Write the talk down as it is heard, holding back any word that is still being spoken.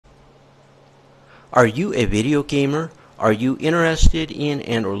Are you a video gamer? Are you interested in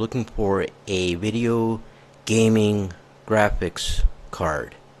and or looking for a video gaming graphics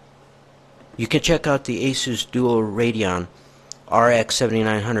card? You can check out the ASUS Dual Radeon RX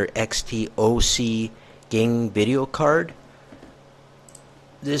 7900 XT OC gaming video card.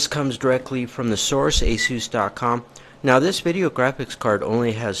 This comes directly from the source, asus.com. Now this video graphics card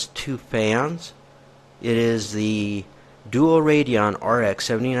only has two fans. It is the Dual Radeon RX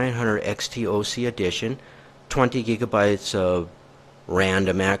 7900 XT OC edition, 20 gigabytes of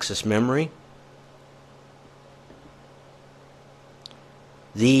random access memory.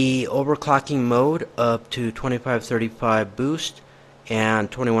 The overclocking mode up to 2535 boost and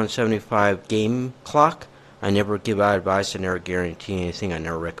 2175 game clock. I never give out advice, I never guarantee anything, I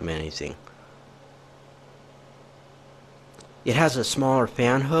never recommend anything. It has a smaller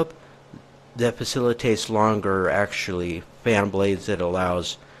fan hub that facilitates longer fan blades that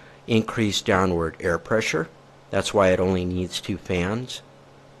allows increased downward air pressure. That's why it only needs two fans.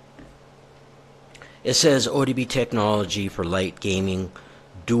 It says ODB technology for light gaming,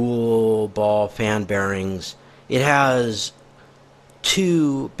 dual ball fan bearings. It has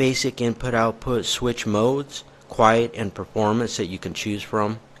two basic input-output switch modes, quiet and performance, that you can choose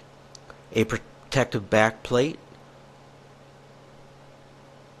from. A protective back plate.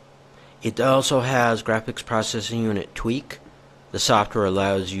 It also has graphics processing unit tweak. The software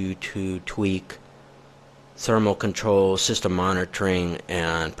allows you to tweak thermal control, system monitoring,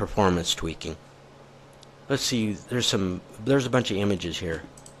 and performance tweaking. Let's see, there's a bunch of images here.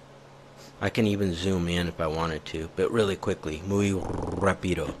 I can even zoom in if I wanted to, but really quickly, muy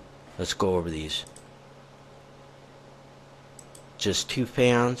rápido. Let's go over these. Just two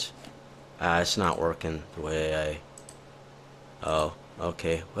fans. It's not working the way oh,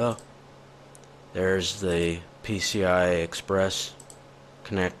 okay, well, there's the PCI Express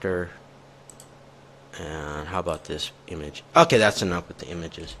connector. And how about this image? Okay, that's enough with the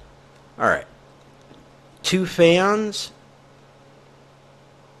images. Alright. Two fans.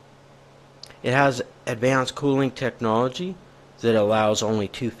 It has advanced cooling technology that allows only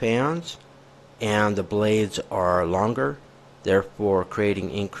two fans, and the blades are longer, therefore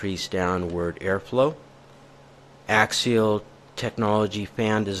creating increased downward airflow. Axial technology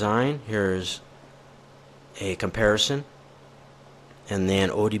fan design. Here's a comparison. And then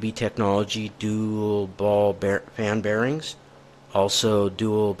ODB technology, dual ball fan bearings, also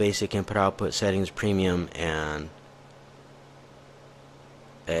dual basic input output settings, premium, and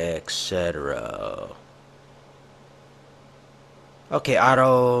etc. Okay,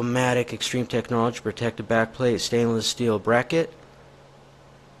 automatic extreme technology, protected backplate, stainless steel bracket.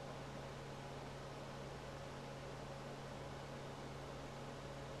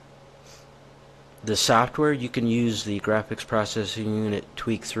 The software, you can use the graphics processing unit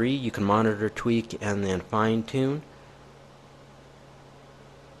tweak 3. You can monitor, tweak, and then fine tune.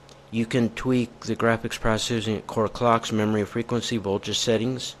 You can tweak the graphics processing unit core clocks, memory frequency, voltage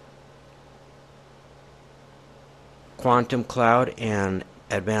settings, quantum cloud, and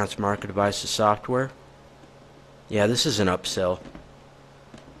advanced market devices software. Yeah, this is an upsell.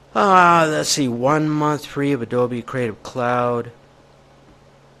 Let's see, 1 month free of Adobe Creative Cloud.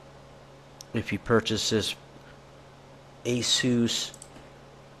 If you purchase this ASUS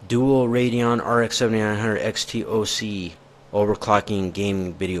Dual Radeon RX 7900 XT OC overclocking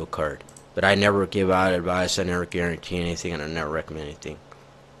gaming video card. But I never give out advice, I never guarantee anything, and I never recommend anything.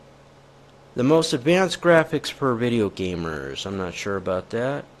 The most advanced graphics for video gamers. I'm not sure about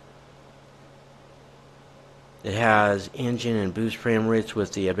that. It has engine and boost frame rates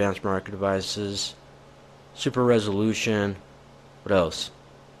with the advanced market devices. Super resolution. What else?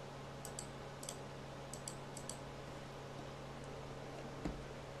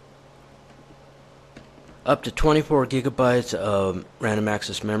 Up to 24 gigabytes of random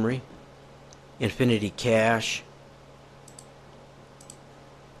access memory, infinity cache,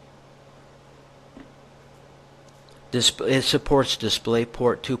 it supports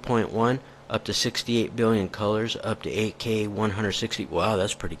DisplayPort 2.1, up to 68 billion colors, up to 8K 160. Wow,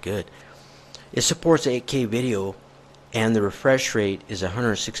 that's pretty good. It supports 8K video, and the refresh rate is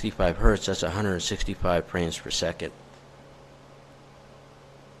 165 Hertz. That's 165 frames per second.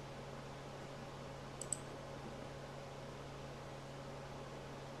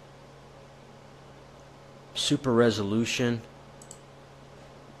 Super resolution.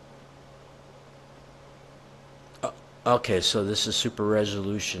 Okay, so this is super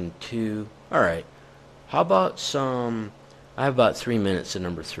resolution 2. Alright. How about some... I have about 3 minutes at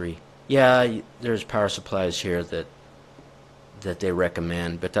number 3. Yeah, there's power supplies here that they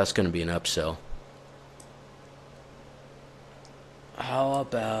recommend, but that's going to be an upsell. how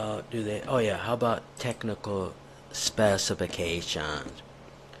about how about technical specifications?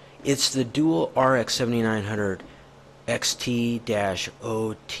 It's the dual RX 7900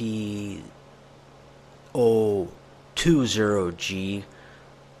 XT-OT020G,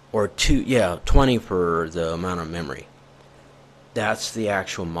 or 20 for the amount of memory. That's the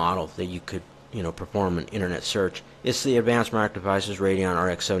actual model that you could, perform an internet search. It's the Advanced Micro Devices Radeon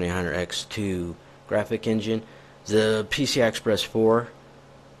RX 7900 X2 graphic engine. The PCI Express 4,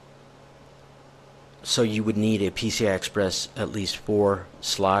 so you would need a PCI Express at least 4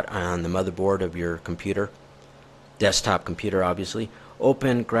 slot on the motherboard of your computer, desktop computer obviously.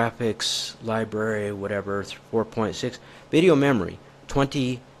 Open graphics library, whatever, 4.6. Video memory,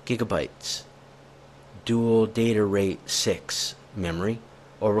 20 gigabytes. Dual data rate 6 memory.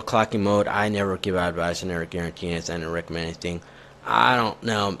 Overclocking mode, I never give out advice, I never guarantee anything, I never recommend anything. I don't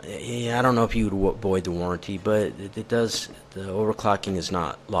know. I don't know if you would void the warranty, but it does. The overclocking is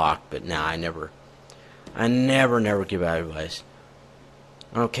not locked. But now I never give out advice.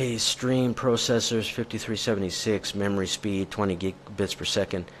 Okay, stream processors 5376, memory speed 20 gigabits per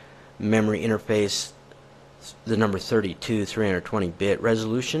second, memory interface the number 32, 320-bit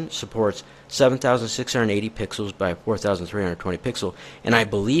resolution, supports 7,680 pixels by 4,320 pixel, and I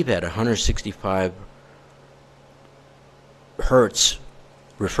believe at 165 hertz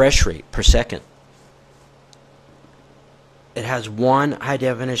refresh rate per second. It has one high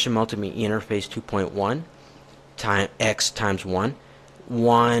definition multimedia interface 2.1 x times 1,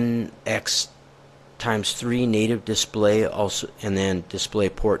 1x times 3 native display, also, and then display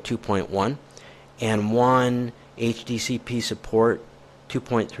port 2.1, and one HDCP support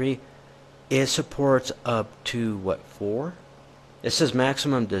 2.3. It supports up to what, 4? It says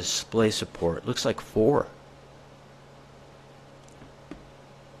maximum display support. Looks like 4.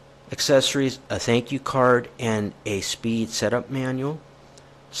 Accessories, a thank you card and a speed setup manual.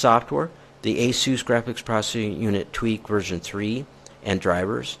 Software, the ASUS graphics processing unit tweak version 3 and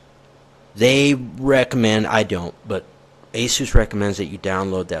drivers. They recommend, I don't, but ASUS recommends that you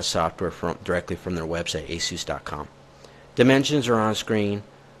download that software directly from their website, asus.com. Dimensions are on screen.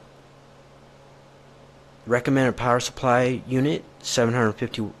 Recommended power supply unit,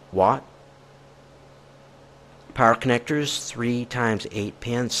 750 watt. Power connectors, 3 times 8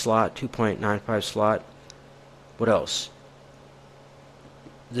 pin slot, 2.95 slot. What else?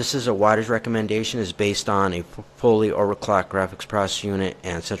 This is a wattage recommendation, is based on a fully overclocked graphics processing unit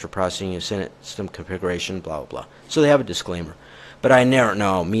and central processing unit system configuration, blah blah blah. So they have a disclaimer. But I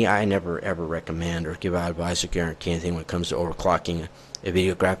never ever recommend or give out advice or guarantee anything when it comes to overclocking a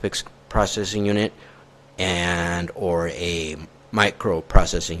video graphics processing unit and or a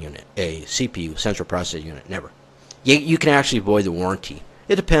microprocessing unit, a CPU, central processing unit. Never. You can actually void the warranty.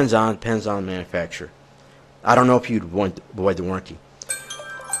 It depends on the manufacturer. I don't know if you'd void the warranty.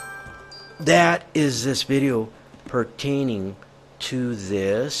 That is this video pertaining to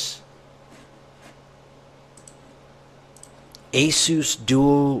this ASUS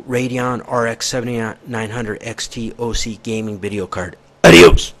Dual Radeon RX 7900 XT OC gaming video card.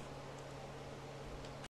 Adios!